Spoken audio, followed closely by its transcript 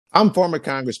I'm former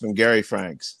Congressman Gary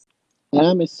Franks. And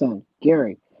I'm his son,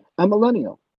 Gary, a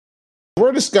millennial.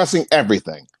 We're discussing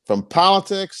everything from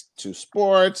politics to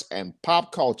sports and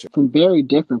pop culture. From very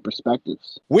different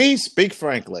perspectives. We speak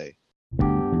frankly.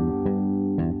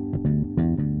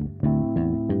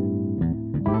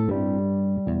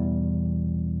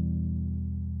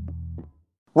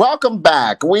 Welcome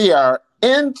back. We are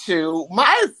into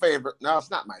my favorite. No,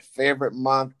 it's not my favorite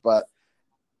month, but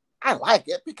I like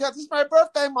it because it's my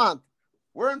birthday month.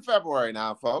 We're in February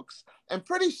now, folks. And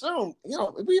pretty soon,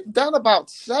 we've done about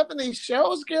 70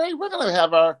 shows, Gary. We're going to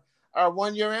have our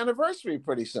 1 year anniversary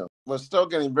pretty soon. We're still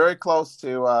getting very close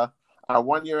to our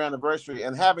 1 year anniversary.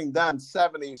 And having done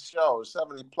 70 shows,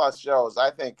 70 plus shows,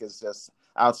 I think is just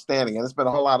outstanding. And it's been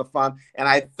a whole lot of fun. And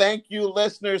I thank you,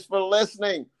 listeners, for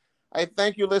listening.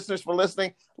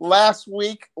 Last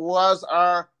week was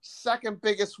our second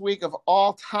biggest week of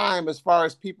all time as far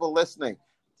as people listening.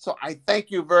 So I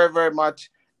thank you very, very much,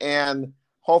 and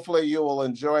hopefully you will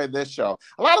enjoy this show.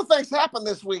 A lot of things happened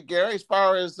this week, Gary, as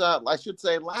far as, I should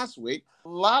say last week. A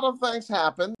lot of things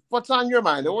happened. What's on your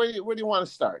mind? Where do you want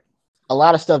to start? A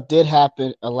lot of stuff did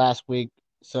happen last week.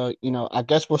 So, I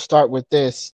guess we'll start with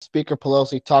this. Speaker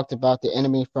Pelosi talked about the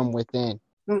enemy from within.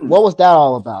 What was that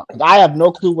all about? I have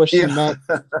no clue what she meant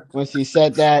when she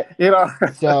said that.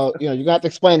 So, you're going to have to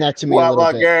explain that to me a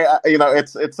little bit. Gary,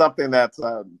 it's something that's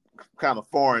kind of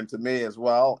foreign to me as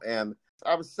well. And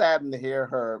I was saddened to hear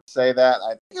her say that. I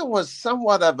think it was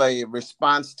somewhat of a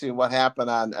response to what happened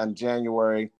on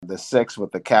January the 6th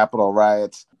with the Capitol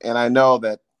riots. And I know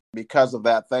that because of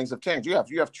that, things have changed.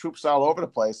 You have troops all over the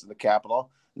place in the Capitol.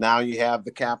 Now you have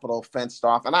the Capitol fenced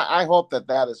off. And I hope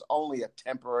that is only a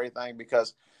temporary thing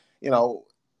because,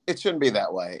 it shouldn't be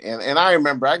that way. And I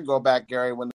remember, I can go back,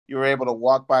 Gary, when you were able to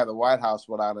walk by the White House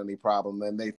without any problem.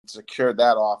 And they secured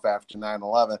that off after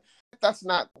 9/11. That's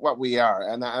not what we are.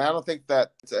 And I don't think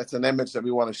that it's an image that we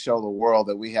want to show the world,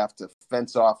 that we have to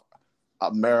fence off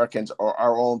Americans or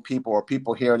our own people or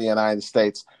people here in the United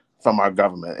States from our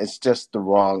government. It's just the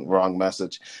wrong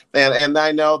message. And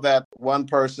I know that one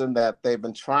person that they've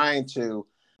been trying to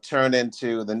turn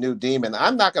into the new demon.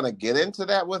 I'm not going to get into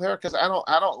that with her because I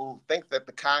don't think that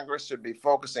the Congress should be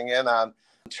focusing in on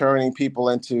turning people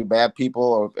into bad people,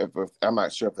 or if I'm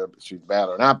not sure if she's bad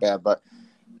or not bad, but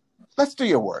let's do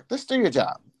your work. Let's do your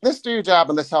job.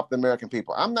 And let's help the American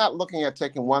people. I'm not looking at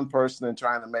taking one person and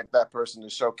trying to make that person the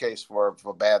showcase for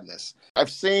badness.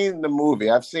 I've seen the movie.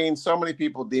 I've seen so many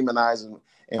people demonizing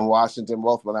in Washington,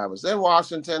 both when I was in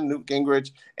Washington, Newt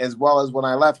Gingrich, as well as when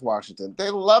I left Washington. They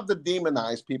love to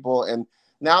demonize people, and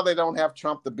now they don't have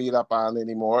Trump to beat up on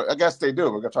anymore. I guess they do.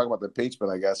 We're going to talk about the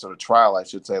impeachment, I guess, or the trial, I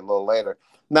should say, a little later.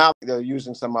 Now they're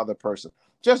using some other person.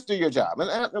 Just do your job. And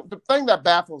the thing that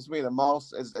baffles me the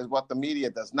most is what the media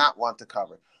does not want to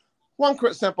cover. One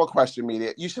simple question,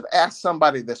 media. You should ask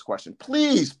somebody this question.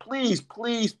 Please, please,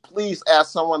 please, please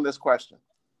ask someone this question.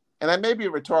 And that may be a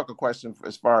rhetorical question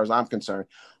as far as I'm concerned.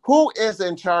 Who is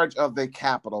in charge of the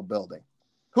Capitol building?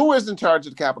 Who is in charge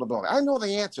of the Capitol building? I know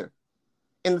the answer.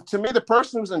 And to me, the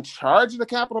person who's in charge of the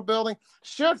Capitol building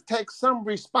should take some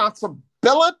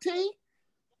responsibility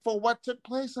for what took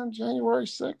place on January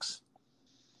 6th.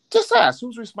 Just ask,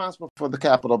 who's responsible for the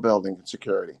Capitol building and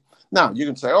security? Now, you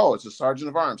can say, oh, it's the Sergeant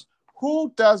of Arms.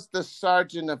 Who does the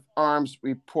Sergeant of Arms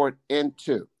report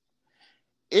into?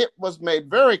 It was made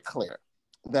very clear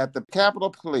that the Capitol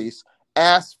Police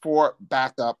asked for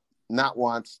backup not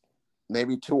once,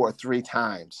 maybe 2 or 3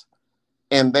 times,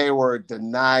 and they were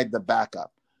denied the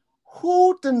backup.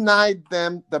 Who denied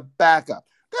them the backup?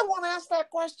 They won't ask that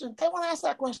question.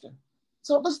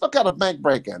 So let's look at a bank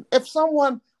break-in. If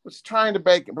someone was trying to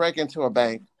break into a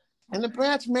bank, and the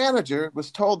branch manager was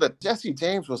told that Jesse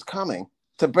James was coming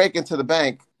to break into the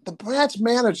bank, the branch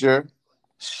manager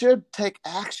should take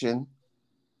action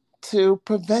to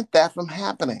prevent that from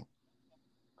happening.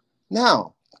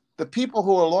 Now, the people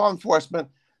who are law enforcement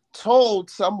told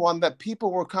someone that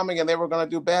people were coming and they were going to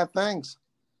do bad things,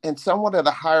 and someone at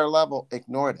a higher level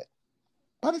ignored it.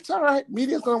 But it's all right.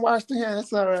 Media's going to wash their hands.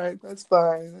 It's all right. That's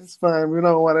fine. It's fine. We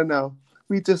don't want to know.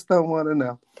 We just don't want to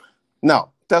know.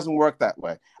 No, it doesn't work that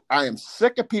way. I am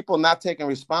sick of people not taking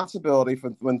responsibility for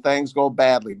when things go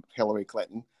badly, Hillary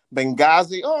Clinton.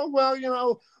 Benghazi, oh,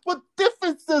 well, what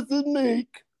difference does it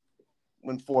make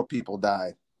when 4 people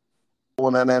died?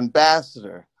 When an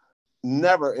ambassador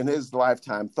never in his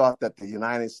lifetime thought that the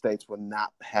United States would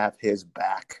not have his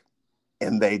back,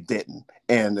 and they didn't.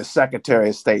 And the Secretary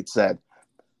of State said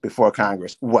before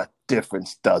Congress, what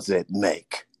difference does it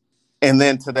make? And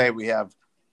then today we have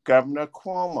Governor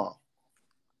Cuomo.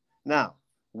 Now,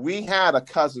 we had a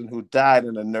cousin who died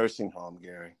in a nursing home,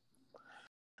 Gary.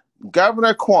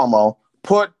 Governor Cuomo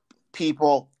put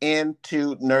people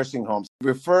into nursing homes,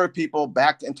 referred people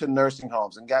back into nursing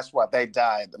homes. And guess what? They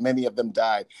died. Many of them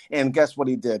died. And guess what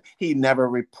he did? He never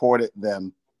reported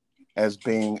them as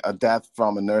being a death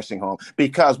from a nursing home,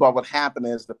 because what would happen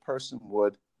is the person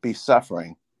would be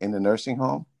suffering in the nursing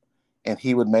home, and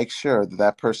he would make sure that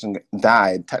that person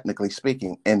died, technically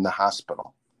speaking, in the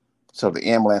hospital. So the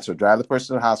ambulance would drive the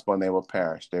person to the hospital and they would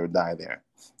perish. They would die there.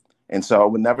 And so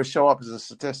it would never show up as a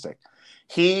statistic.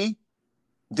 He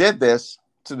did this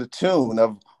to the tune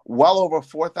of well over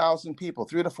 4,000 people,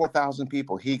 3,000 to 4,000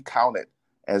 people he counted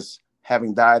as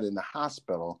having died in the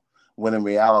hospital, when in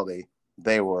reality,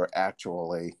 they were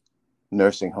actually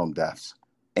nursing home deaths.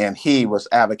 And he was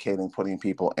advocating putting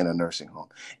people in a nursing home.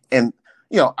 And,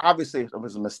 obviously it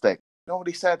was a mistake. You know what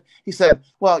he said? He said,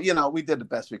 well, we did the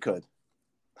best we could.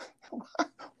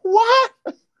 What?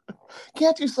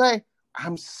 Can't you say,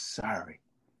 I'm sorry,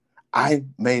 I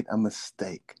made a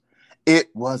mistake. It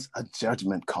was a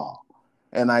judgment call,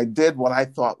 and I did what I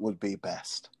thought would be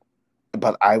best,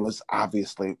 but I was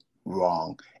obviously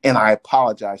wrong, and I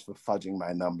apologize for fudging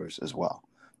my numbers as well.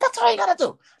 That's all you got to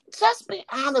do. Just be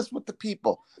honest with the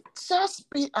people. Just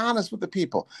be honest with the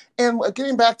people. And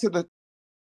getting back to the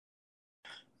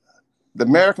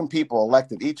American people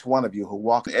elected each one of you who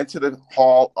walked into the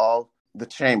hall of the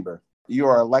chamber. You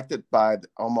are elected by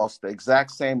almost the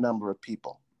exact same number of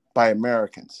people, by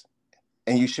Americans,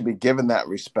 and you should be given that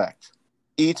respect.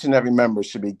 Each and every member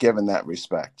should be given that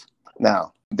respect.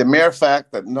 Now, the mere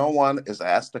fact that no one is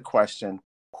asked the question,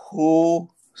 who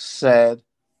said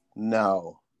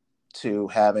no to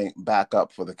having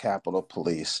backup for the Capitol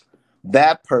Police,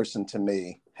 that person to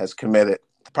me has committed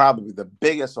probably the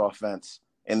biggest offense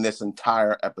in this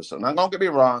entire episode. Now, don't get me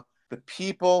wrong, the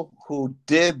people who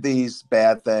did these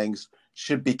bad things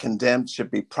should be condemned,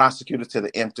 should be prosecuted to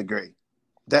the nth degree.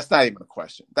 That's not even a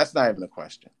question. That's not even a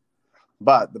question.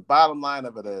 But the bottom line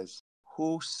of it is,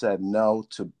 who said no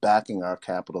to backing our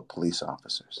Capitol Police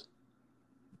officers?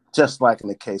 Just like in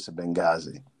the case of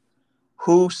Benghazi.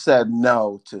 Who said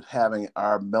no to having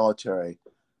our military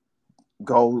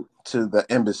go to the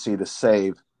embassy to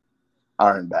save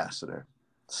our ambassador?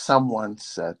 Someone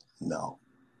said no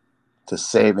to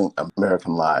saving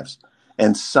American lives.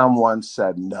 And someone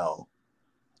said no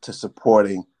to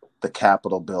supporting the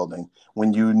Capitol building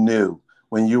when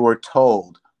you were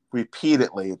told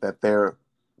repeatedly that there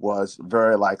was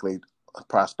very likely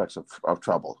prospects of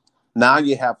trouble. Now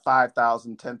you have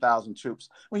 5,000, 10,000 troops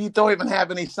when you don't even have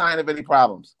any sign of any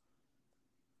problems.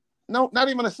 No, not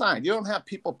even a sign. You don't have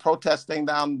people protesting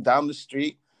down the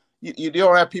street. You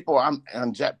don't have people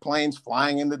on jet planes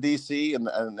flying into D.C. in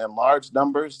large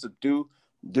numbers to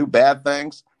do bad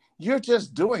things. You're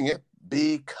just doing it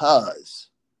because.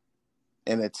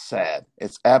 And it's sad.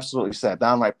 It's absolutely sad,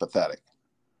 downright pathetic.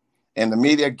 And the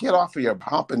media, get off of your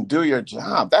hump and do your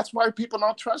job. That's why people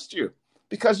don't trust you,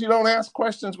 because you don't ask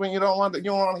questions when you don't want to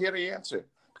hear the answer,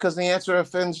 because the answer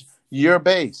offends your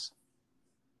base.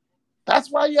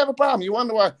 That's why you have a problem. You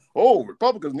wonder why,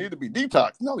 Republicans need to be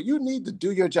detoxed. No, you need to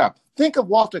do your job. Think of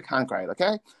Walter Cronkite,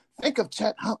 okay? Think of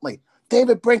Chet Huntley,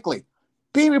 David Brinkley.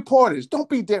 Be reporters. Don't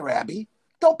be Dear Abby.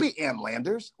 Don't be Ann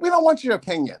Landers. We don't want your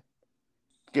opinion.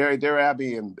 Gary, Dear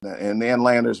Abby and Ann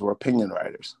Landers were opinion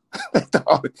writers.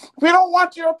 We don't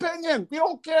want your opinion. We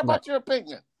don't care about your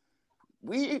opinion.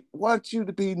 We want you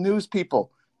to be news people,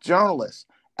 journalists.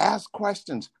 Ask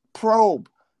questions, probe,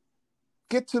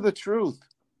 get to the truth,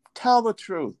 tell the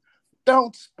truth.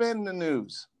 Don't spin the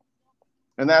news.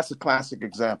 And that's a classic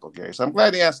example, Gary. So I'm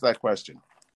glad you asked that question.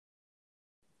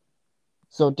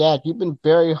 So, Dad, you've been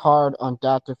very hard on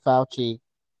Dr. Fauci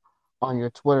on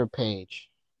your Twitter page.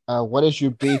 What is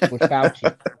your beef with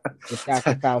Fauci? With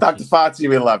Dr. Fauci? Dr. Fauci,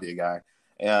 we love you, guy.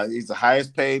 He's the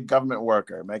highest paid government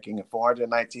worker, making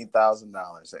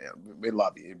 $419,000. We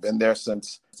love you. You've been there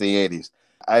since the 80s.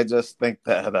 I just think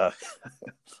that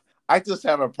I just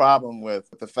have a problem with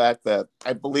the fact that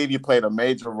I believe you played a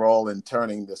major role in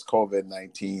turning this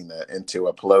COVID-19 into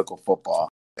a political football.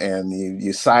 And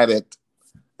you sided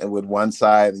with one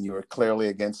side and you were clearly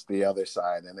against the other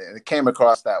side. And it came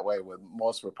across that way with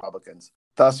most Republicans.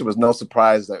 Thus, it was no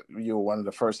surprise that you were one of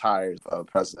the first hires of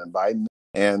President Biden.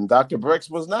 And Dr. Birx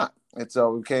was not. And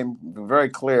so it became very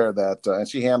clear that, and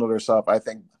she handled herself, I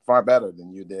think, far better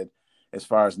than you did as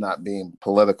far as not being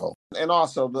political. And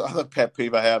also, the other pet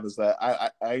peeve I have is that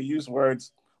I use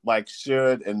words like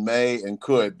should and may and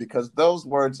could, because those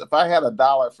words, if I had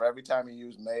 $1 for every time you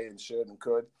use may and should and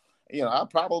could, I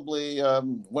probably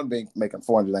wouldn't be making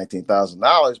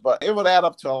 $419,000, but it would add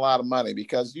up to a lot of money,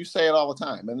 because you say it all the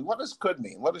time. And what does could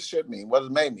mean? What does should mean? What does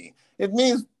may mean? It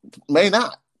means may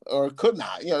not. or could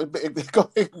not. It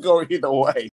could go either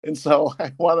way. And so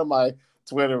one of my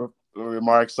Twitter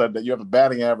remarks said that you have a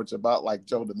batting average about like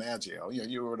Joe DiMaggio.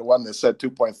 You were the one that said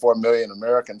 2.4 million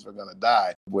Americans were going to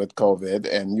die with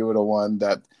COVID, and you were the one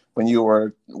that, when you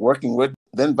were working with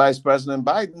then Vice President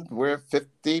Biden, where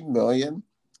 50 million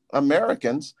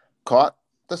Americans caught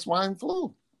the swine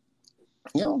flu.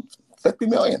 50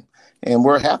 million. And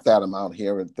we're half that amount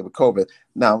here with COVID.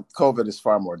 Now, COVID is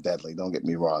far more deadly, don't get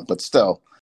me wrong, but still.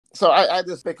 So I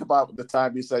just think about the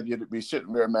time you said we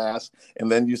shouldn't wear masks,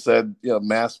 and then you said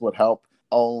masks would help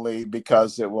only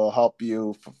because it will help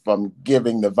you from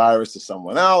giving the virus to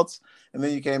someone else. And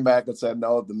then you came back and said,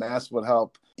 no, the mask would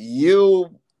help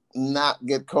you not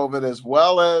get COVID as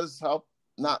well as help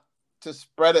not to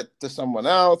spread it to someone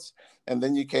else. And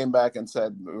then you came back and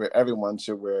said everyone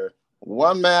should wear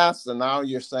one mask. And now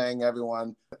you're saying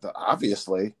everyone,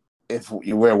 obviously, if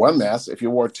you wear one mask, if you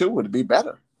wore two, would it be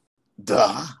better?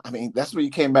 Duh. I mean, that's what you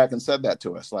came back and said that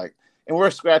to us. Like, and we're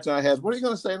scratching our heads. What are you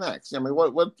going to say next? I mean,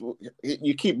 what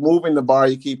you keep moving the bar,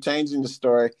 you keep changing the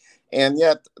story. And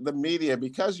yet the media,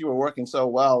 because you were working so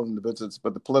well in the business,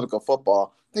 but the political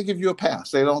football, they give you a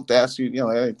pass. They don't ask you,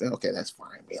 anything. Okay, that's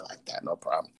fine. Be like that. No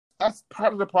problem. That's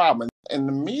part of the problem. And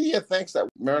the media thinks that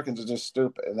Americans are just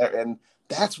stupid. And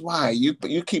that's why you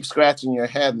keep scratching your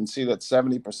head and see that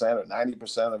 70% or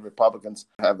 90% of Republicans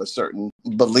have a certain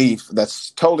belief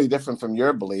that's totally different from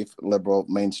your belief, liberal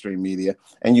mainstream media.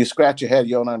 And you scratch your head,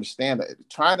 you don't understand it.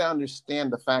 Try to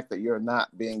understand the fact that you're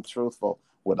not being truthful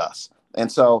with us. And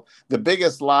so the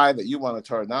biggest lie that you want to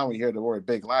turn, now we hear the word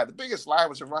big lie, the biggest lie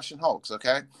was a Russian hoax,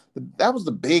 okay? That was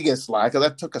the biggest lie, because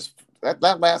that took us, that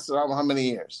lasted, I don't know how many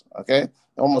years, okay?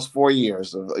 Almost 4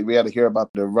 years. We had to hear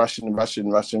about the Russian. I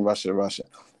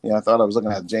thought I was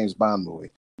looking at a James Bond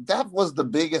movie. That was the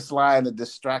biggest lie, and it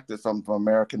distracted from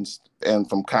Americans and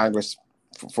from Congress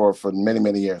for many,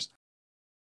 many years.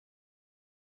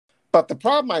 But the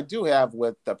problem I do have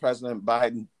with President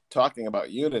Biden talking about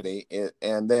unity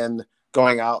and then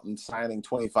going out and signing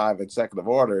 25 executive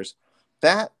orders,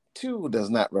 that too does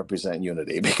not represent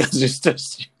unity, because it's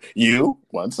just you,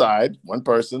 one side, one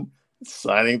person,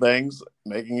 signing things,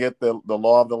 making it the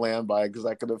law of the land by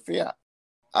executive fiat.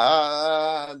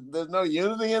 There's no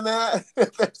unity in that.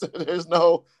 There's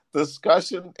no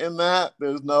discussion in that.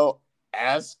 There's no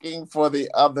asking for the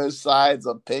other side's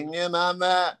opinion on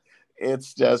that.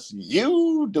 It's just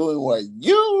you doing what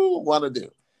you want to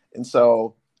do. And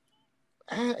so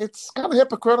it's kind of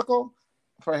hypocritical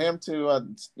for him to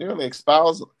really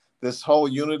espouse this whole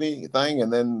unity thing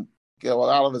and then go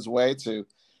out of his way to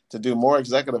do more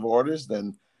executive orders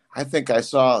than I think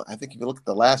if you look at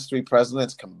the last three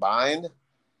presidents combined,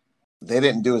 they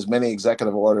didn't do as many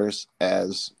executive orders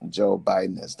as Joe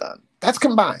Biden has done. That's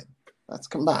combined.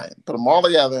 Put them all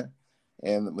together.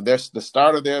 And there's the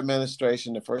start of their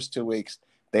administration, the first 2 weeks,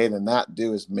 they did not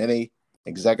do as many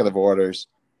executive orders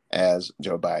as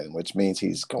Joe Biden, which means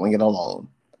he's going it alone.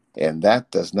 And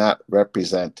that does not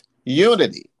represent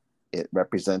unity. It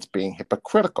represents being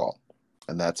hypocritical.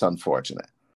 And that's unfortunate.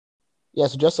 Yeah,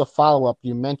 so just a follow-up,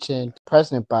 you mentioned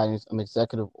President Biden's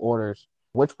executive orders.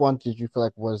 Which one did you feel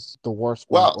like was the worst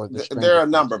one? Well, or there are a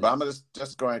number, but I'm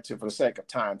just going to, for the sake of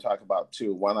time, talk about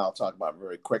two. One I'll talk about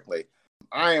very quickly.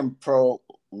 I am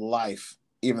pro-life,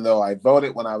 even though I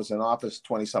voted when I was in office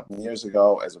 20-something years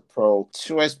ago as a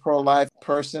pro-choice, pro-life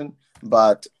person.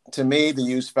 But to me, to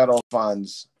use federal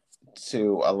funds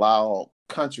to allow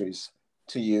countries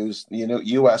to use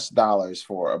U.S. dollars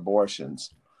for abortions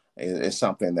is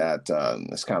something that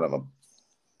is kind of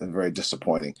very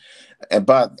disappointing.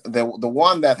 But the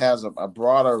one that has a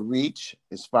broader reach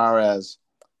as far as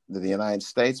the United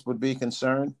States would be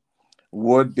concerned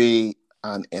would be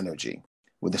on energy.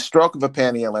 With the stroke of a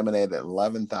pen, he eliminated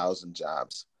 11,000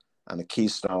 jobs on the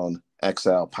Keystone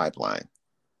XL pipeline.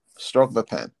 Stroke of a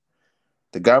pen.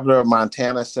 The governor of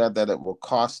Montana said that it will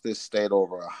cost this state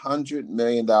over $100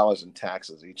 million in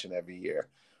taxes each and every year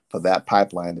for that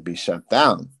pipeline to be shut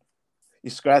down. You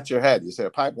scratch your head. You say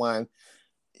a pipeline,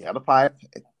 you have a pipe,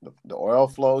 the oil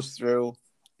flows through,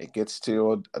 it gets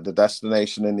to the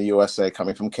destination in the USA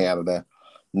coming from Canada.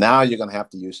 Now you're going to have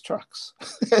to use trucks.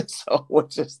 So,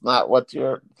 which is not what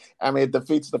it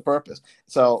defeats the purpose.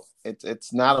 So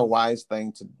it's not a wise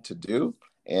thing to do.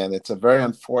 And it's a very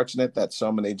unfortunate that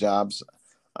so many jobs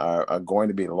are going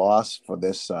to be lost for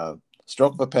this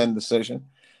stroke of a pen decision.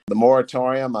 The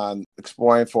moratorium on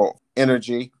exploring for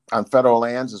energy on federal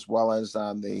lands as well as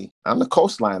on the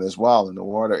coastline as well in the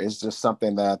water is just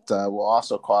something that will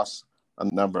also cost a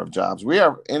number of jobs. We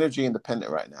are energy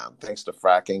independent right now, thanks to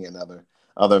fracking and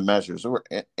other measures. We're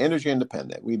energy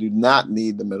independent. We do not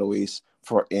need the Middle East.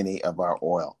 for any of our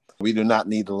oil. We do not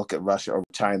need to look at Russia or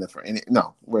China for any.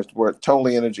 No, we're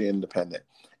totally energy independent.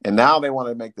 And now they want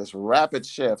to make this rapid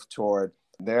shift toward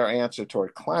their answer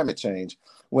toward climate change.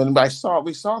 When we saw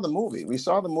the movie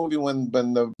when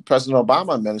the President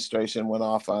Obama administration went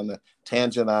off on the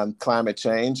tangent on climate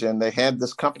change, and they had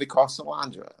this company called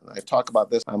Solange. And I talk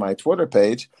about this on my Twitter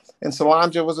page. And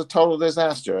Solange was a total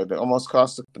disaster. It almost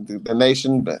cost the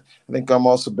nation, I think,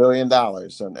 almost $1 billion,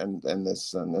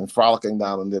 and frolicking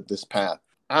down this path.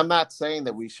 I'm not saying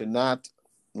that we should not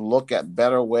look at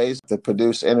better ways to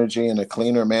produce energy in a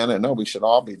cleaner manner. No, we should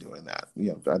all be doing that.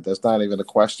 That's not even a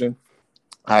question.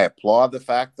 I applaud the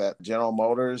fact that General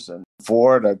Motors and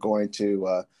Ford are going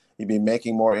to be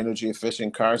making more energy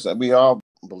efficient cars. We all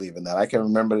believe in that. I can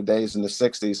remember the days in the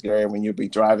 60s, Gary, when you'd be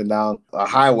driving down a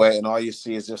highway and all you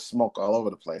see is just smoke all over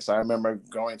the place. I remember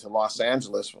going to Los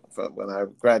Angeles when I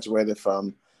graduated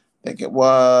from, I think it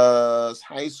was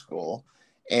high school,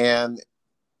 and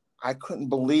I couldn't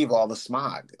believe all the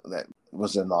smog that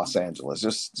was in Los Angeles.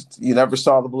 Just you never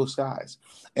saw the blue skies.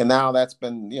 And now that's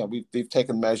been, we've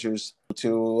taken measures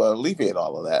to alleviate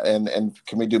all of that. And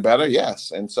can we do better?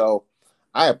 Yes. And so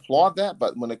I applaud that.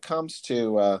 But when it comes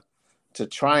to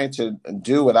trying to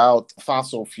do without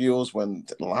fossil fuels, when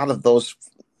a lot of those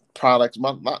products, a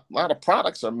lot of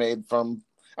products are made from,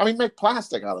 make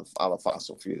plastic out of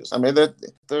fossil fuels.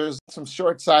 There's some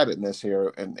short-sightedness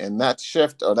here, and that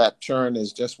shift or that turn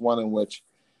is just one in which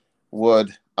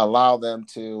would allow them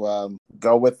to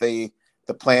go with the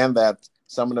plan that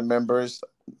some of the members,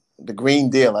 the Green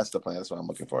Deal, that's the plan, that's what I'm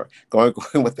looking for, going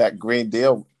with that Green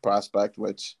Deal prospect,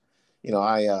 which,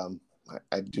 I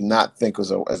do not think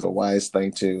was a wise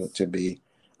thing to be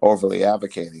overly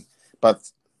advocating. But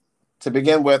to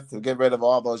begin with, to get rid of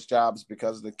all those jobs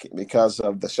because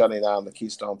of the shutting down the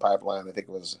Keystone Pipeline, I think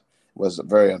it was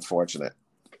very unfortunate.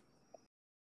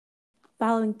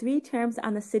 Following 3 terms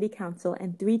on the City Council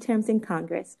and 3 terms in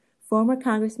Congress, former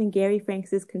Congressman Gary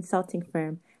Franks' consulting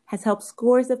firm has helped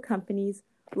scores of companies,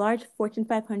 large Fortune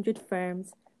 500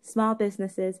 firms, small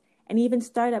businesses, and even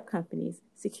startup companies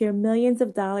secure millions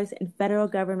of dollars in federal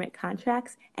government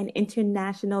contracts and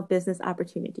international business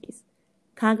opportunities.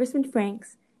 Congressman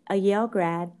Franks, a Yale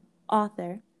grad,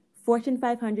 author, Fortune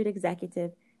 500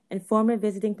 executive, and former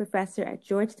visiting professor at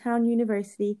Georgetown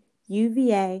University,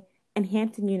 UVA, and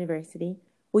Hampton University,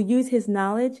 will use his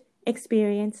knowledge,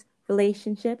 experience,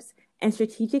 relationships, and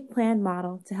strategic plan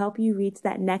model to help you reach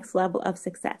that next level of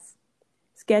success.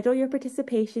 Schedule your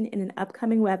participation in an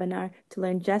upcoming webinar to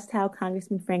learn just how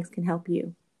Congressman Franks can help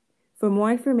you. For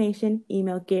more information,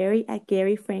 email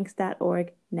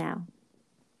gary@garyfranks.org now.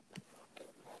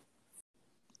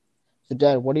 So,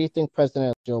 Dad, what do you think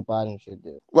President Joe Biden should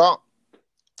do? Well,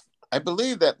 I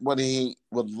believe that what he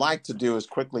would like to do as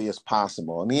quickly as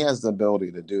possible, and he has the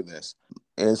ability to do this,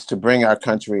 is to bring our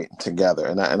country together.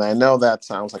 And I know that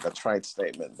sounds like a trite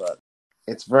statement, but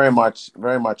it's very much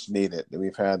needed.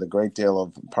 We've had a great deal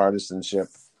of partisanship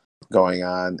going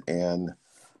on, and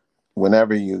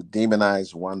whenever you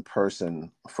demonize one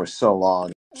person for so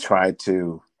long, try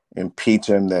to impeach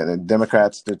him, the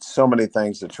Democrats did so many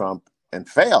things to Trump and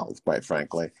failed, quite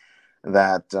frankly,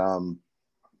 that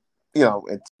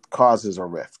it causes a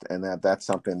rift, and that's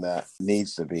something that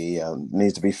needs to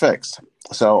be fixed.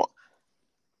 So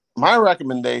my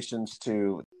recommendations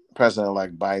to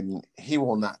President-elect Biden, he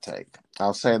will not take.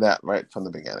 I'll say that right from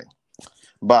the beginning.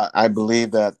 But I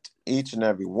believe that each and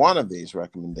every one of these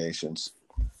recommendations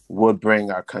would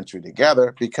bring our country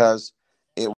together because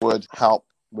it would help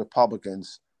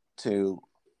Republicans to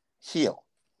heal,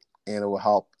 and it will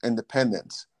help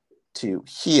independents to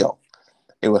heal.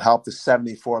 It would help the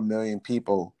 74 million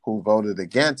people who voted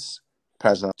against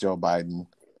President Joe Biden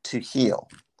to heal.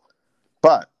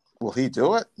 But will he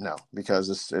do it? No, because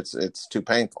it's too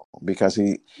painful. Because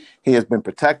he has been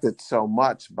protected so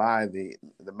much by the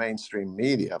mainstream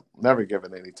media, never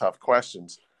given any tough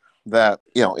questions, that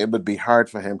it would be hard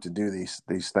for him to do these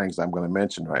things I'm going to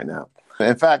mention right now.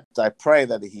 In fact, I pray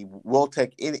that he will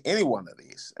take any one of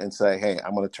these and say, hey,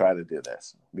 I'm going to try to do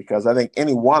this, because I think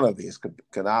any one of these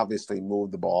could obviously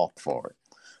move the ball forward.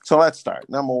 So let's start.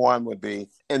 Number one would be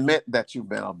admit that you've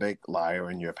been a big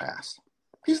liar in your past.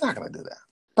 He's not going to do that.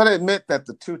 But admit that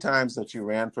the 2 times that you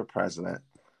ran for president,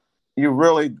 you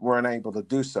really weren't able to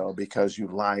do so because you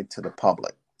lied to the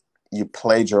public. You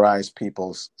plagiarized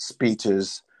people's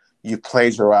speeches. You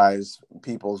plagiarized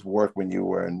people's work when you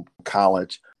were in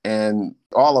college. And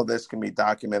all of this can be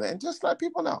documented. And just let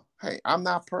people know, hey, I'm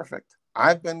not perfect.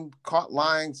 I've been caught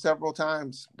lying several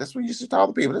times. That's what you should tell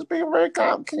the people. Just being very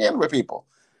candid with people.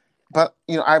 But,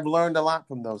 I've learned a lot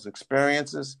from those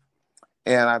experiences.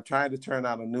 And I'm trying to turn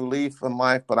out a new leaf in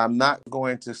life, but I'm not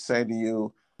going to say to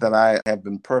you that I have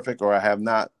been perfect or I have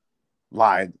not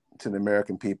lied to the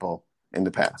American people in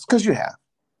the past, because you have.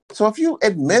 So if you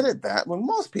admitted that, when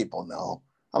most people know,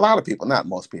 a lot of people, not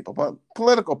most people, but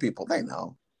political people, they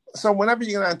know. So whenever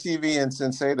you get on TV and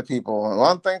say to people,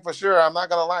 one thing for sure, I'm not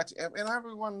going to lie to you, and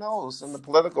everyone knows in the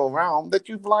political realm that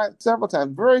you've lied several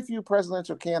times. Very few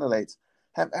presidential candidates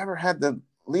have ever had to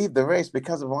leave the race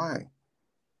because of lying.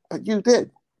 But you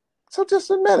did. So just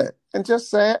admit it and just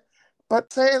say it,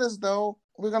 but say it as though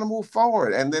we're going to move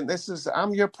forward. And then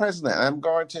I'm your president. I'm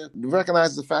going to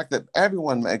recognize the fact that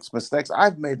everyone makes mistakes.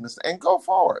 I've made mistakes, and go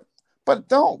forward. But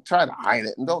don't try to hide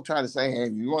it, and don't try to say, hey,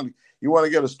 you want to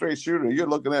get a straight shooter, you're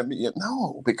looking at me.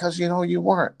 No, because you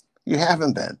weren't. You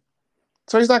haven't been.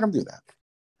 So he's not going to do that.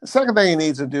 The second thing he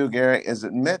needs to do, Gary, is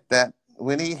admit that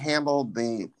when he handled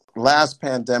the last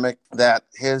pandemic, that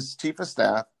his chief of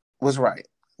staff was right,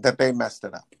 that they messed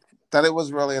it up, that it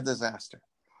was really a disaster,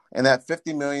 and that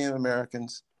 50 million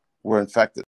Americans were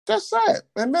infected. Just say it,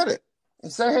 admit it,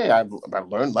 and say, hey, I've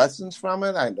learned lessons from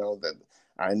it. I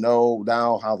know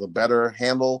now how to better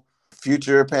handle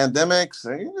future pandemics,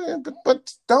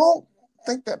 but don't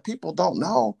think that people don't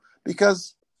know,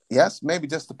 because yes, maybe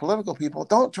just the political people.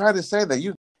 Don't try to say that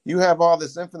you have all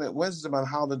this infinite wisdom on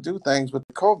how to do things with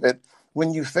COVID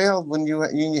when you failed, when you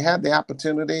had the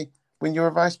opportunity when you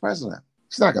were vice president.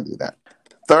 He's not going to do that.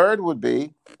 Third would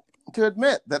be to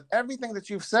admit that everything that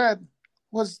you've said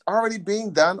was already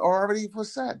being done or already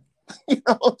was said.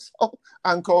 So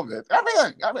on COVID,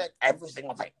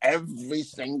 every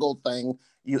single thing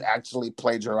you actually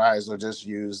plagiarized or just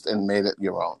used and made it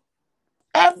your own.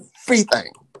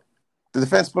 Everything. The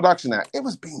Defense Production Act, it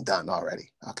was being done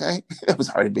already, okay? It was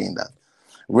already being done.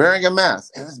 Wearing a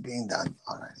mask, it was being done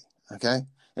already, okay?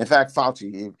 In fact,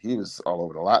 Fauci, he was all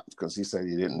over the lot because he said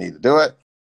he didn't need to do it.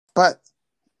 But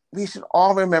we should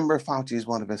all remember Fauci's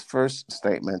one of his first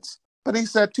statements. But he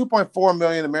said 2.4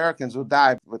 million Americans will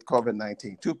die with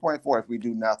COVID-19. 2.4 if we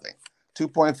do nothing.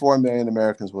 2.4 million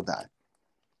Americans will die.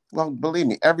 Well, believe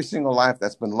me, every single life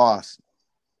that's been lost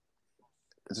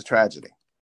is a tragedy.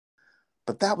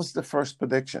 But that was the first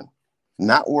prediction.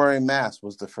 Not wearing masks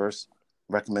was the first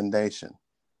recommendation.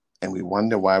 And we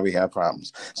wonder why we have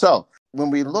problems. So when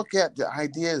we look at the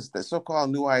ideas, the so-called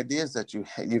new ideas that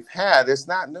you've had, it's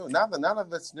not new. None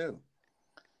of it's new.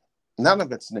 None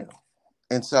of it's new.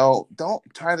 And so don't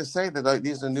try to say that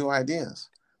these are new ideas,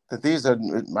 that these are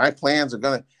my plans are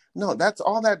going to. No, that's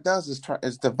all that does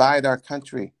is divide our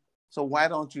country. So why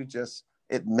don't you just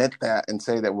admit that and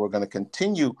say that we're going to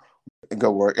continue and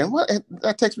go work? And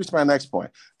that takes me to my next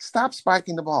point. Stop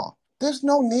spiking the ball. There's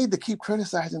no need to keep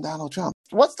criticizing Donald Trump.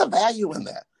 What's the value in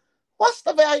that? What's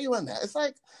the value in that? It's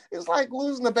like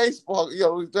losing a baseball.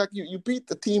 Like you beat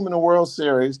the team in the World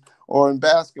Series or in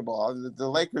basketball, the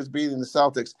Lakers beating the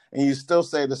Celtics, and you still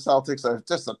say the Celtics are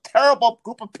just a terrible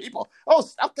group of people. Oh,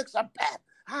 Celtics are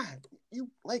bad.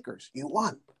 You Lakers, you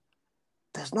won.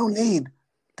 There's no need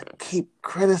to keep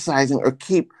criticizing or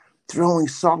keep throwing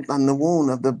salt on the wound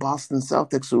of the Boston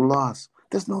Celtics who lost.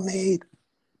 There's no need.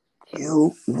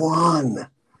 You won.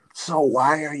 So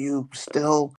why are you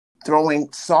still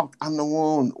throwing salt on the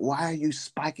wound? Why are you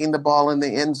spiking the ball in the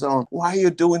end zone? Why are you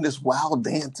doing this wild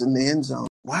dance in the end zone?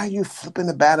 Why are you flipping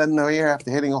the bat in the air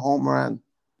after hitting a home run?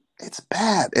 It's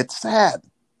bad. It's sad.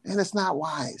 And it's not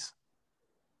wise.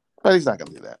 But he's not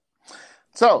going to do that.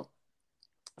 So,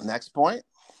 next point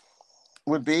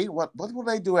would be, what will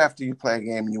they do after you play a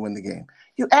game and you win the game?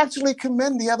 You actually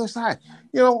commend the other side.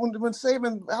 When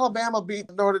Saban, Alabama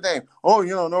beat Notre Dame. Oh,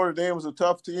 Notre Dame was a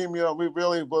tough team. We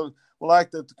really would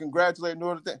like to congratulate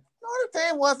Notre Dame. Notre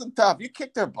Dame wasn't tough. You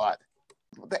kicked their butt.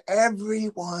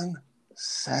 Everyone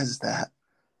says that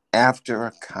after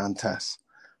a contest.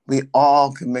 We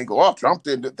all can make, Trump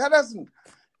did. That doesn't,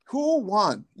 who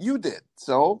won? You did.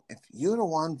 So if you're the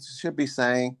one who should be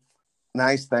saying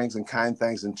nice things and kind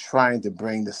things and trying to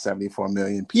bring the 74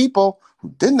 million people who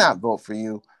did not vote for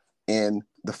you in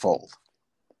the fold.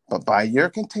 But by your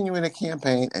continuing to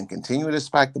campaign and continuing to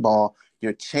spike the ball,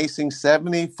 you're chasing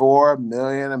 74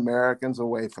 million Americans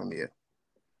away from you.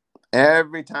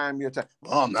 Every time you're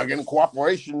I'm not getting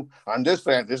cooperation on this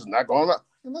thing. This is not going up.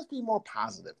 And let's be more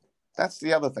positive. That's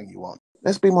the other thing you want.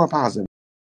 Let's be more positive.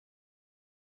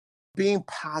 Being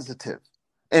positive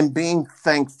and being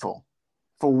thankful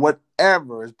for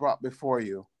whatever is brought before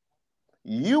you,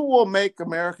 you will make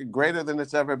America greater than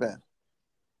it's ever been.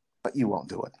 But you won't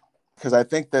do it. Because I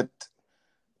think that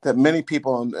many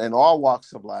people in all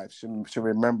walks of life should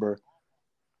remember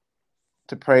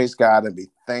to praise God and be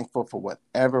thankful for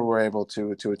whatever we're able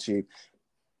to achieve.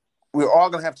 We're all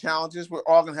going to have challenges. We're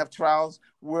all going to have trials.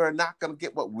 We're not going to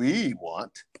get what we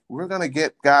want. We're going to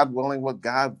get, God willing, what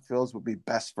God feels would be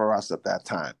best for us at that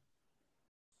time.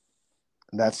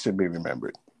 And that should be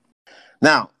remembered.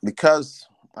 Now, because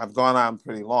I've gone on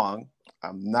pretty long,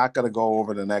 I'm not going to go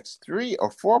over the next 3 or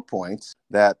 4 points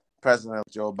that President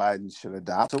Joe Biden should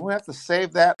adopt. So we'll have to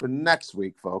save that for next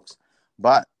week, folks.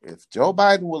 But if Joe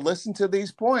Biden will listen to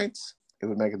these points, it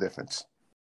would make a difference.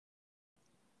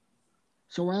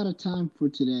 So we're out of time for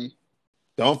today.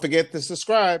 Don't forget to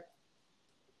subscribe.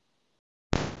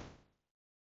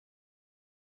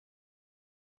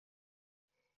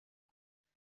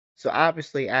 So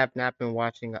obviously, I've not been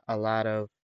watching a lot of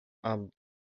LeBron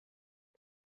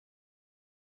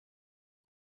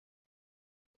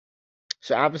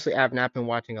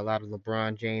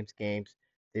James games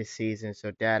this season.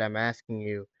 So, Dad, I'm asking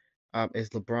you, is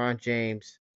LeBron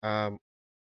James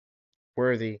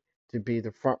worthy to be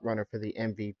the front runner for the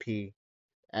MVP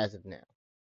as of now?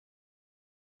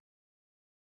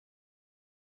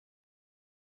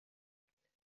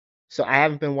 So I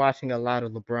haven't been watching a lot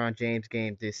of LeBron James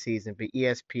games this season, but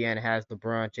ESPN has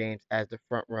LeBron James as the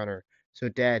front runner. So,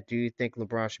 Dad, do you think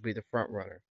LeBron should be the front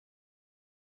runner?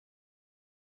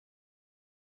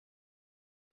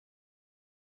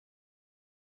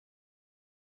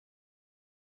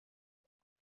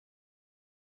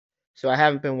 So I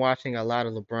haven't been watching a lot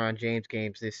of LeBron James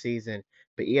games this season,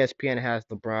 but ESPN has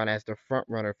LeBron as the front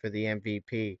runner for the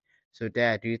MVP. So,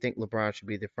 Dad, do you think LeBron should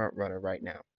be the front runner right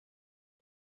now?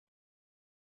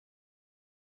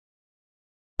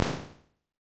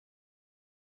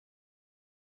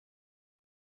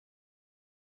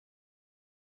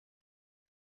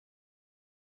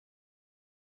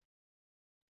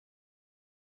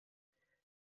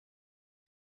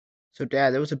 So,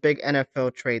 Dad, there was a big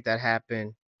NFL trade that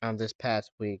happened this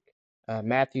past week.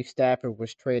 Matthew Stafford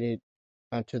was traded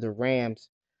to the Rams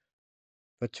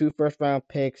for 2 first-round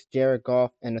picks, Jared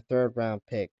Goff, and a third-round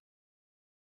pick.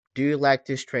 Do you like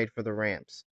this trade for the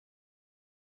Rams?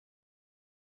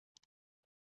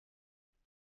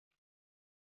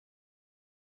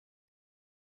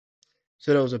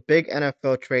 So there was a big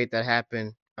NFL trade that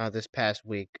happened this past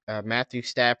week. Matthew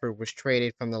Stafford was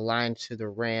traded from the Lions to the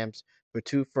Rams for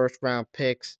 2 first-round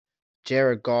picks,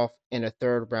 Jared Goff, and a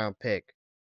third-round pick.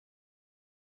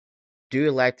 Do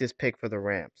you like this pick for the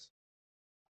Rams?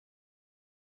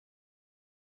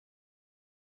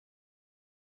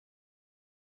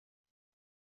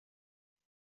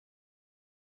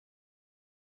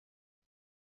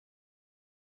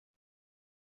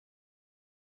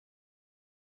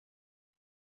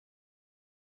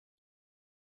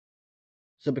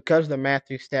 So because of the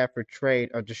Matthew Stafford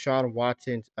trade, Deshaun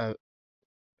Watson's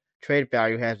trade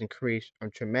value has increased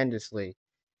tremendously.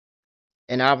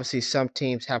 And obviously some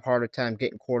teams have harder time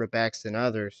getting quarterbacks than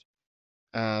others.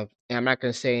 And I'm not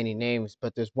going to say any names,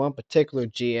 but there's one particular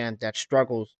GM that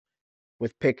struggles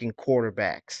with picking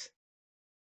quarterbacks.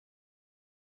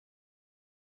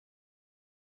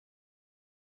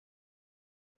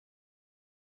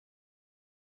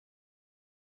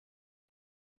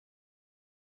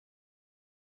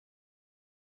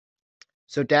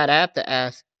 So, Dad, I have to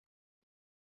ask.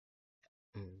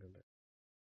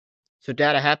 So,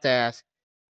 Dad, I have to ask,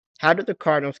 how do the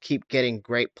Cardinals keep getting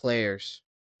great players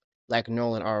like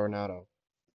Nolan Arenado?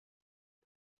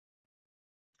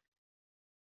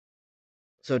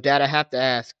 So, Dad, I have to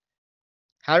ask,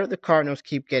 how do the Cardinals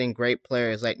keep getting great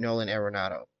players like Nolan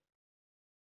Arenado?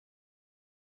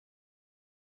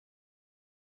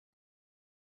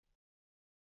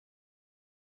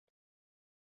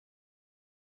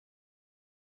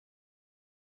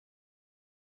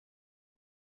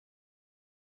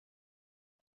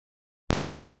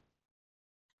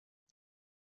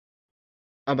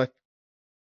 But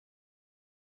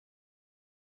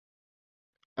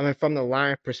I mean, from the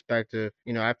Lions perspective,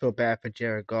 I feel bad for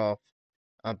Jared Goff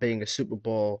being a Super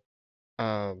Bowl.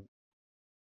 Um,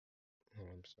 oh,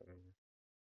 I'm sorry.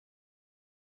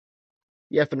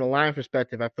 Yeah, from the Lions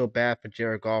perspective, I feel bad for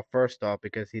Jared Goff first off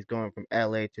because he's going from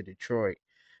LA to Detroit.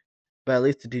 But at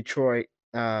least the Detroit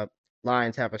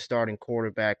Lions have a starting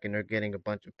quarterback and they're getting a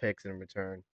bunch of picks in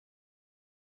return.